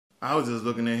I was just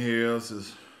looking in here. I was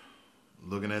just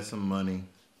looking at some money,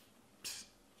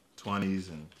 20s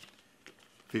and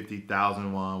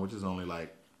 50,000 won, which is only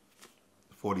like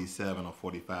 47 or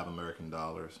 45 American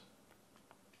dollars.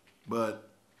 But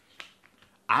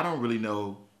I don't really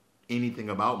know anything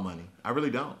about money. I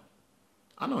really don't.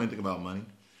 I don't know anything about money.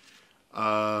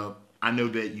 I know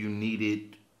that you need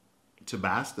it to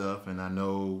buy stuff, and I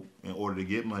know in order to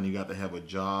get money, you got to have a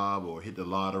job or hit the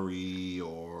lottery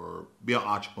or be an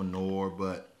entrepreneur.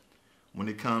 But when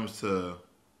it comes to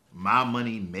my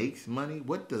money makes money,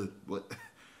 what?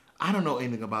 I don't know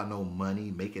anything about no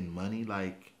money making money.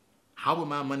 Like, how would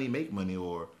my money make money?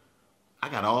 Or I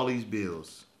got all these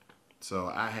bills,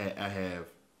 so I have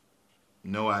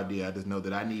no idea. I just know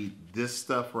that I need this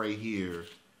stuff right here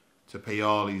to pay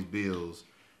all these bills,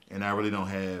 and I really don't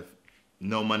have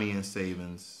no money in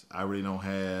savings. I really don't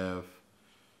have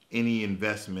any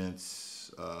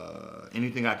investments,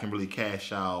 anything I can really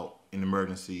cash out in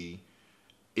emergency.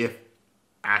 If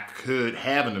I could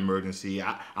have an emergency,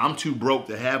 I'm too broke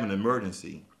to have an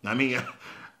emergency. I mean,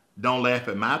 don't laugh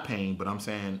at my pain, but I'm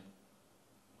saying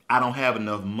I don't have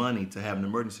enough money to have an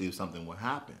emergency if something would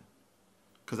happen,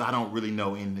 because I don't really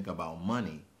know anything about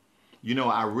money. You know,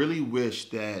 I really wish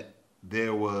that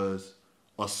there was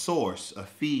a source, a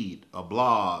feed, a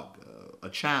blog, a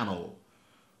channel,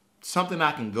 something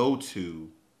I can go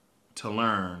to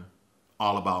learn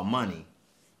all about money.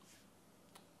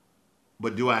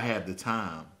 But do I have the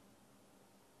time?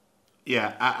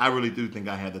 Yeah, I really do think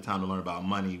I have the time to learn about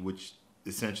money, which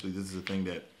essentially this is a thing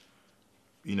that,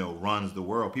 runs the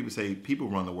world. People say people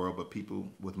run the world, but people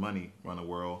with money run the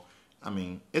world. I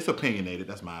mean, it's opinionated.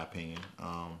 That's my opinion.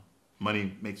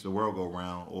 Money makes the world go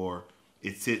round, or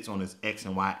it sits on its X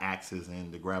and Y axis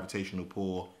and the gravitational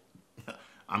pull.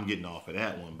 I'm getting off of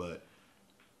that one, but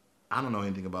I don't know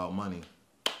anything about money.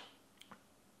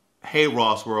 Hey,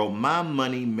 Ross World, my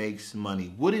money makes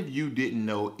money. What if you didn't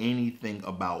know anything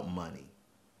about money?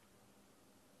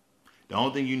 The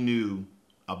only thing you knew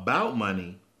about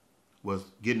money was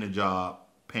getting a job,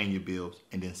 paying your bills,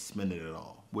 and then spending it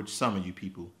all, which some of you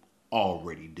people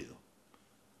already do.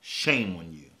 Shame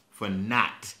on you for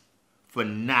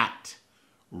not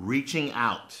reaching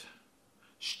out,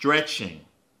 stretching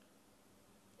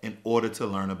in order to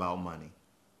learn about money.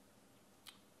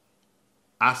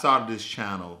 I started this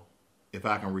channel, if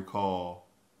I can recall,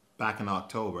 back in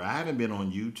October. I haven't been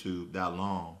on YouTube that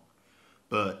long,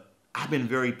 but I've been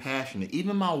very passionate.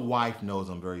 Even my wife knows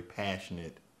I'm very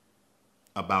passionate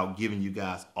about giving you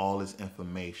guys all this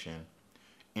information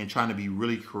and trying to be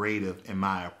really creative in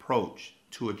my approach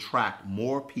to attract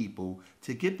more people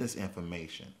to get this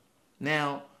information.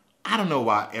 Now, I don't know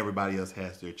why everybody else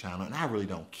has their channel, and I really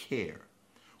don't care.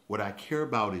 What I care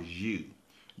about is you.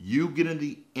 You getting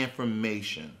the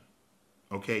information,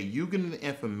 okay? You getting the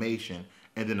information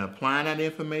and then applying that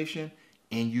information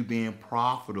and you being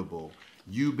profitable.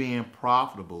 You being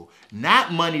profitable.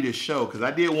 Not money to show, because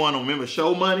I did one on, remember,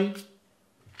 show money?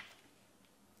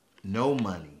 No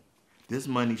money. This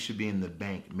money should be in the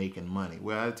bank making money.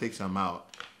 Well, I'll take some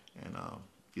out and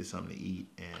get something to eat.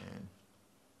 And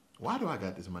why do I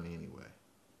got this money anyway?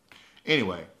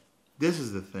 Anyway, this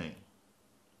is the thing.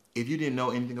 If you didn't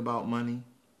know anything about money,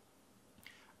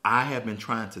 I have been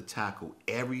trying to tackle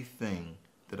everything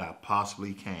that I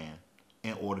possibly can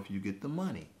in order for you to get the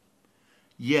money.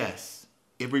 Yes,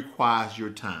 it requires your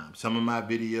time. Some of my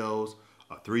videos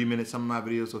are 3 minutes, some of my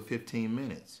videos are 15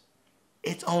 minutes.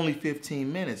 It's only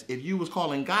 15 minutes. If you was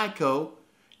calling Geico,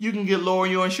 you can get lower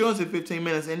your insurance in 15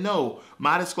 minutes. And no,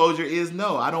 my disclosure is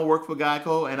no. I don't work for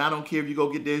Geico, and I don't care if you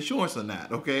go get the insurance or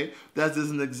not, okay? That's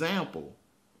just an example.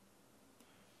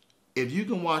 If you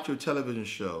can watch your television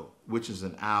show, which is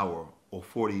an hour or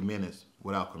 40 minutes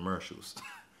without commercials,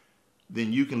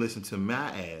 then you can listen to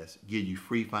my ass give you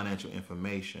free financial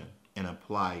information and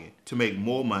apply it to make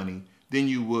more money than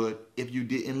you would if you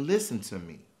didn't listen to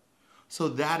me. So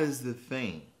that is the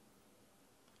thing.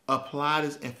 Apply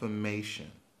this information.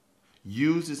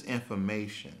 Use this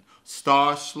information.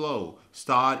 Start slow.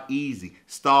 Start easy.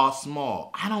 Start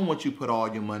small. I don't want you to put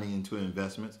all your money into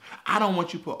investments. I don't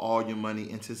want you to put all your money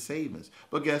into savings.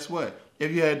 But guess what?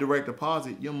 If you had direct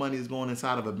deposit, your money is going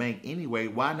inside of a bank anyway.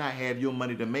 Why not have your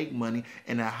money to make money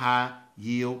in a high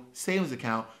yield savings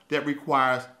account that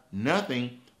requires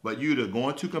nothing but you to go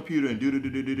into a computer and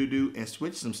do and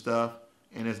switch some stuff,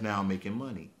 and it's now making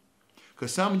money.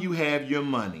 Because some of you have your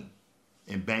money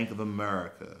in Bank of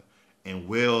America and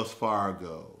Wells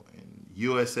Fargo and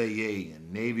USAA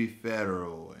and Navy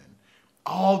Federal and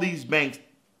all these banks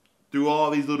through all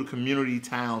these little community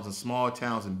towns and small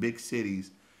towns and big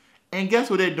cities. And guess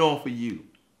what they're doing for you?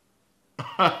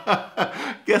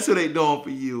 Guess what they doing for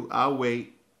you? I'll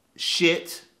wait.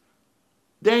 Shit.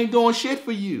 They ain't doing shit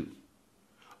for you.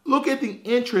 Look at the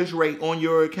interest rate on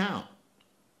your account.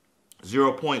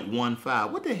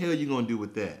 0.15. What the hell are you going to do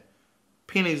with that?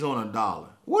 Pennies on a dollar.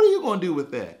 What are you going to do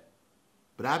with that?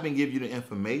 But I've been giving you the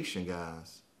information,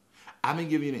 guys. I've been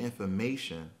giving you the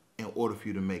information in order for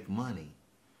you to make money.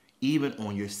 Even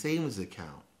on your savings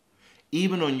account.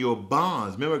 Even on your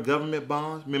bonds. Remember government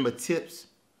bonds? Remember TIPS?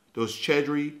 Those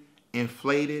Treasury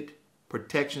inflated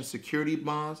protection security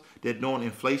bonds that during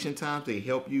inflation times they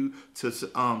help you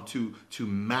to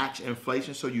match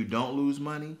inflation so you don't lose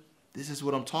money. This is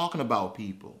what I'm talking about,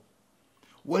 people.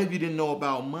 What if you didn't know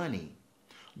about money?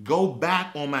 Go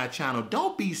back on my channel.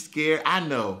 Don't be scared. I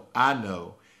know.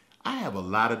 I have a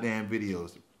lot of damn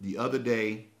videos. The other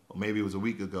day, or maybe it was a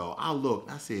week ago, I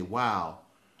looked, I said, wow,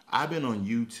 I've been on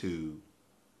YouTube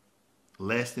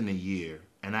less than a year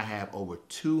and I have over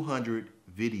 200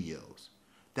 videos.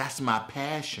 That's my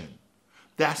passion.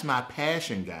 That's my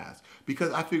passion, guys.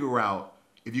 Because I figure out,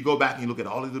 if you go back and you look at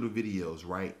all these little videos,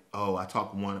 right? Oh, I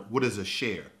talk one, what is a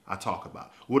share? I talk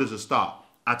about. What is a stock?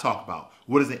 I talk about.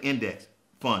 What is an index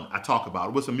fund? I talk about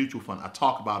it. What's a mutual fund? I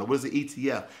talk about it. What is an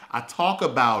ETF? I talk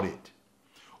about it.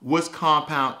 What's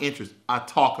compound interest? I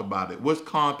talk about it. What's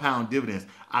compound dividends?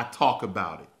 I talk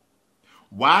about it.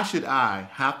 Why should I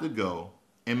have to go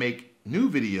and make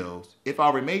new videos if I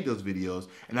already made those videos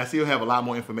and I still have a lot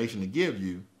more information to give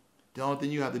you? The only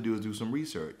thing you have to do is do some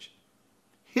research.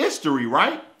 History,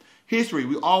 right? History.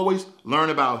 We always learn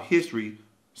about history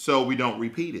so we don't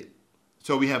repeat it.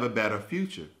 So we have a better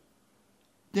future.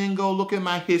 Then go look at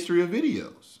my history of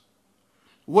videos.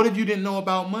 What if you didn't know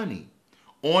about money?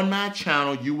 On my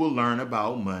channel, you will learn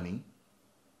about money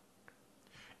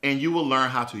and you will learn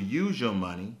how to use your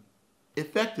money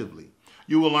effectively.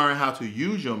 You will learn how to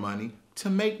use your money to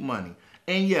make money.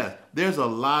 And yes, there's a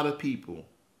lot of people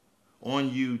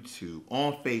on YouTube,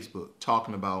 on Facebook,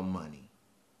 talking about money.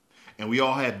 And we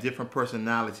all have different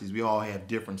personalities. We all have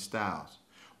different styles.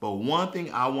 But one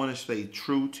thing I want to stay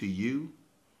true to you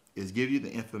is give you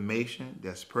the information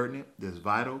that's pertinent, that's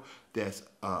vital, that's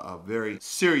very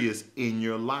serious in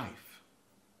your life.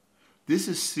 This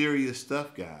is serious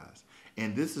stuff, guys.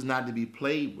 And this is not to be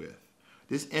played with.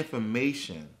 This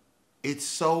information, it's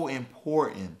so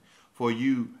important for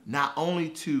you not only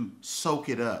to soak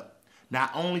it up, not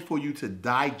only for you to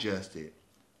digest it,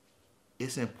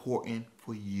 it's important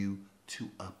for you to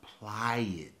apply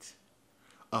it.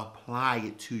 Apply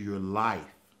it to your life.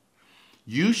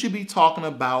 You should be talking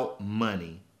about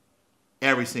money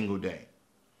every single day.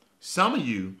 Some of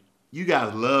you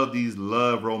guys love these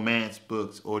love romance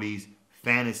books or these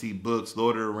fantasy books,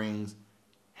 Lord of the Rings.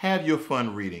 Have your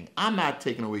fun reading. I'm not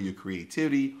taking away your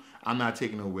creativity. I'm not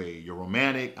taking away your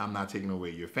romantic. I'm not taking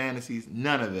away your fantasies.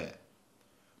 None of that.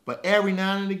 But every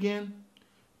now and again,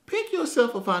 pick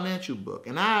yourself a financial book.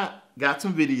 And I got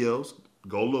some videos.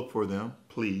 Go look for them,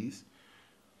 please,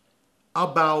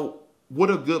 about what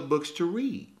are good books to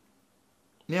read.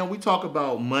 Now, we talk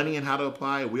about money and how to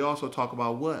apply it. We also talk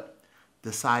about what?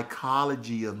 The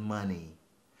psychology of money.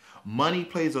 Money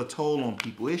plays a toll on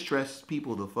people. It stresses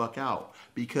people the fuck out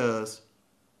because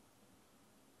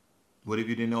what if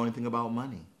you didn't know anything about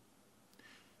money?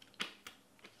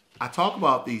 I talk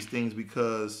about these things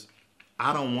because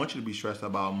I don't want you to be stressed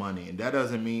about money. And that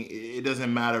doesn't mean, it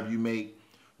doesn't matter if you make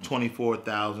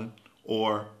 $24,000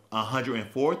 or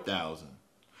 $104,000.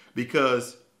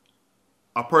 Because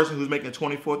a person who's making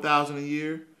 $24,000 a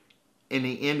year in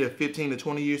the end of 15 to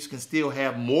 20 years can still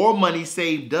have more money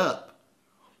saved up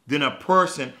than a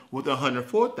person with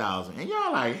 $104,000. And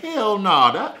y'all like, hell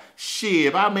no, that shit,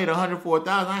 if I made $104,000,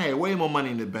 I had way more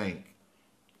money in the bank.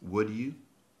 Would you?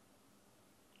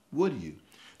 Would you?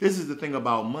 This is the thing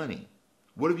about money.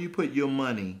 What if you put your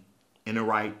money in the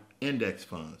right index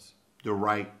funds, the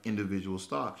right individual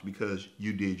stocks, because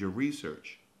you did your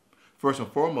research? First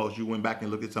and foremost, you went back and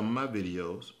looked at some of my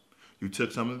videos. You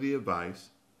took some of the advice,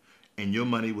 and your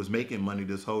money was making money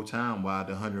this whole time. While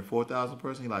the $104,000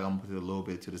 person, you're like, I'm gonna put it a little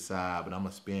bit to the side, but I'm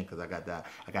gonna spend because I got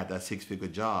that six-figure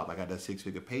job. I got that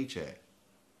six-figure paycheck.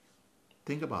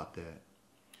 Think about that.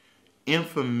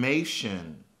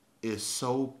 Information is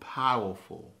so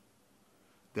powerful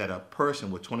that a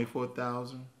person with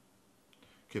 $24,000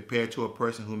 compared to a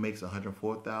person who makes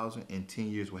 $104,000 in 10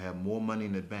 years will have more money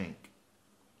in the bank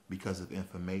because of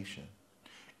information.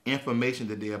 Information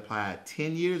that they applied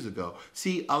 10 years ago.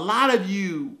 See, a lot of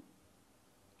you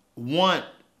want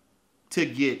to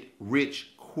get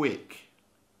rich quick.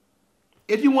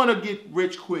 If you want to get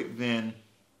rich quick, then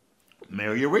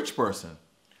marry a rich person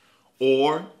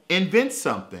or invent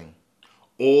something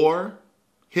or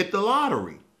hit the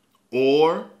lottery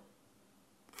or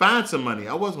find some money.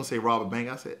 I wasn't going to say rob a bank.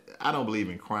 I said, I don't believe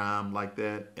in crime like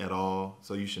that at all,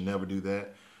 so you should never do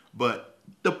that. But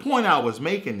the point I was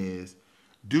making is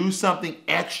do something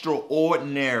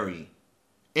extraordinary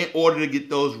in order to get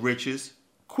those riches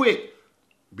quick.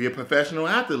 Be a professional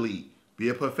athlete. Be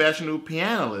a professional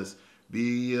pianist.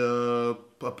 Be a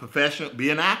professional. Be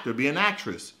an actor. Be an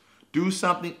actress. Do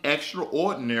something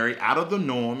extraordinary out of the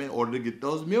norm in order to get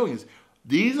those millions.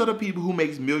 These are the people who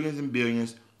make millions and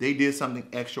billions. They did something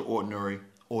extraordinary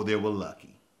or they were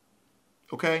lucky.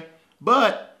 Okay?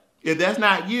 But if that's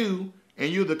not you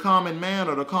and you're the common man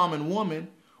or the common woman,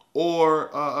 or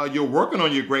you're working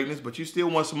on your greatness but you still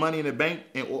want some money in the bank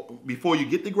before you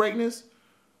get the greatness,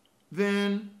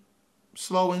 then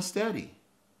slow and steady.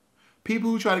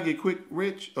 People who try to get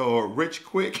rich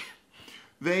quick,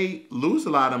 they lose a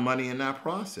lot of money in that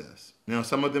process. Now,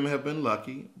 some of them have been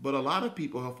lucky, but a lot of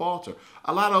people have faltered.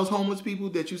 A lot of those homeless people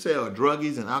that you say are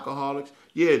druggies and alcoholics,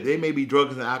 yeah, they may be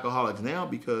druggies and alcoholics now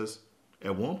because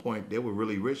at one point they were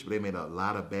really rich, but they made a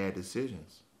lot of bad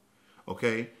decisions.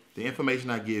 Okay? The information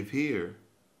I give here,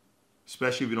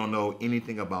 especially if you don't know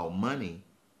anything about money,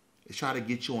 is try to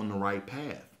get you on the right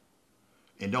path.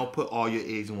 And don't put all your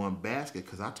eggs in one basket,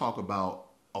 because I talk about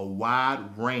a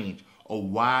wide range, a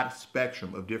wide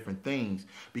spectrum of different things,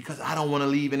 because I don't want to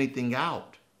leave anything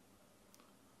out.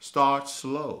 Start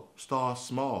slow, start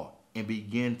small, and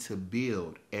begin to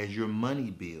build as your money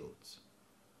builds.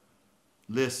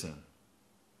 Listen,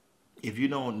 if you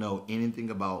don't know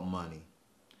anything about money,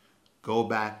 go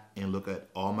back and look at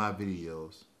all my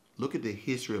videos. Look at the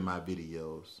history of my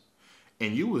videos,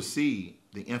 and you will see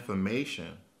the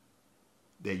information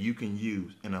that you can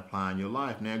use and apply in your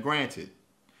life. Now, granted,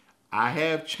 I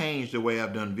have changed the way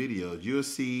I've done videos. You'll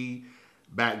see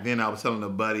back then I was telling a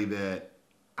buddy that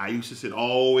I used to sit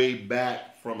all the way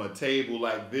back from a table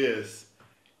like this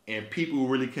and people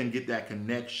really couldn't get that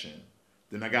connection.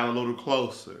 Then I got a little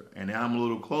closer, and now I'm a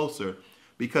little closer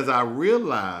because I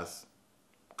realized,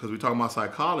 because we're talking about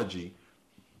psychology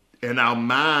and our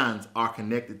minds are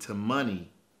connected to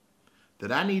money,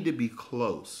 that I need to be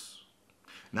close.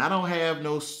 Now, I don't have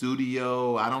no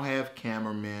studio. I don't have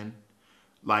cameramen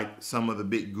like some of the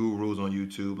big gurus on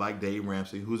YouTube, like Dave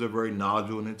Ramsey, who's a very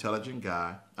knowledgeable and intelligent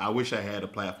guy. I wish I had a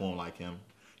platform like him.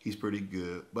 He's pretty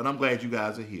good. But I'm glad you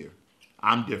guys are here.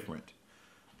 I'm different.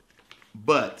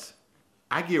 But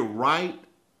I get right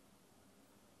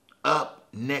up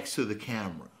next to the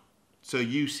camera. So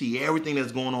you see everything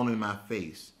that's going on in my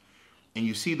face. And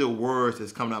you see the words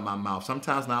that's coming out of my mouth.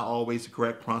 Sometimes not always the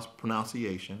correct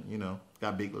pronunciation, you know.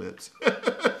 Got big lips.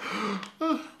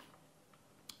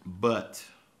 But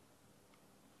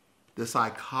the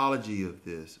psychology of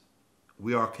this,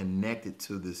 we are connected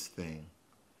to this thing.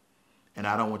 And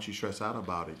I don't want you to stress out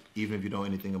about it, even if you know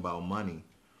anything about money.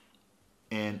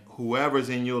 And whoever's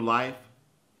in your life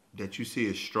that you see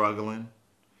is struggling,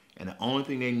 and the only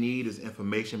thing they need is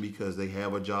information because they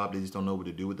have a job, they just don't know what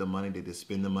to do with the money, they just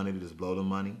spend the money, they just blow the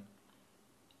money,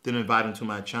 then invite them to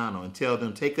my channel and tell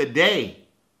them, take a day.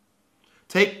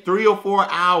 Take 3 or 4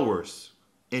 hours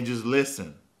and just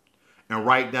listen and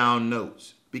write down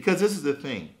notes. Because this is the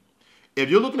thing. If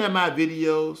you're looking at my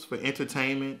videos for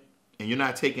entertainment and you're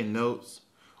not taking notes,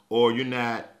 or you're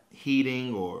not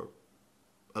heeding or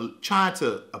trying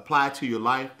to apply to your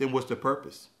life, then what's the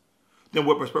purpose? Then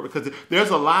what was purpose? Because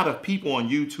there's a lot of people on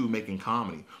YouTube making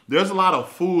comedy. There's a lot of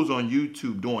fools on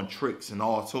YouTube doing tricks and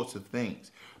all sorts of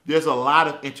things. There's a lot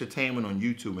of entertainment on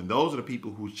YouTube, and those are the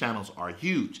people whose channels are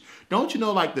huge. Don't you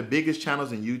know, like, the biggest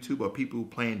channels in YouTube are people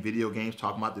playing video games,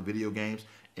 talking about the video games,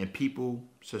 and people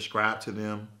subscribe to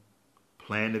them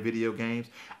playing the video games?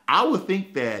 I would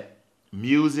think that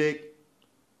music,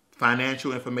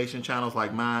 financial information channels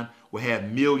like mine will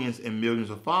have millions and millions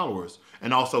of followers.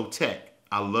 And also tech.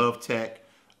 I love tech.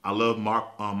 I love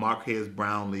Marquez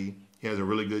Brownlee. He has a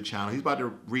really good channel. He's about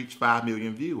to reach 5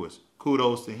 million viewers.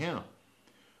 Kudos to him.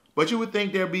 But you would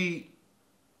think there'd be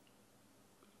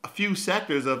a few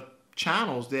sectors of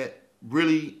channels that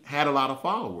really had a lot of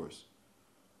followers.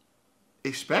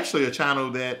 Especially a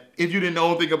channel that, if you didn't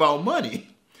know anything about money,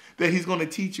 that he's going to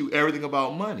teach you everything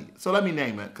about money. So let me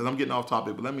name it, because I'm getting off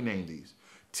topic, but let me name these.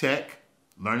 Tech,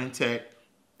 learning tech,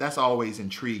 that's always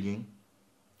intriguing.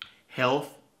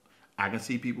 Health, I can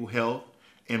see people health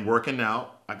and working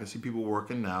out. I can see people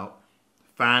working out.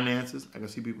 Finances, I can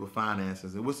see people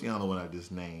finances. And what's the other one I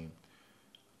just named?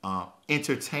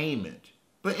 Entertainment.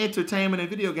 But entertainment and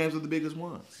video games are the biggest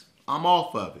ones. I'm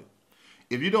off of it.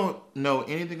 If you don't know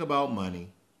anything about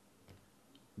money,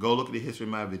 go look at the history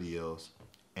of my videos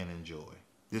and enjoy.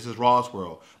 This is Raw's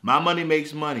World. My money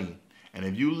makes money. And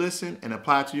if you listen and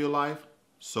apply it to your life,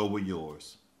 so will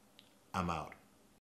yours. I'm out.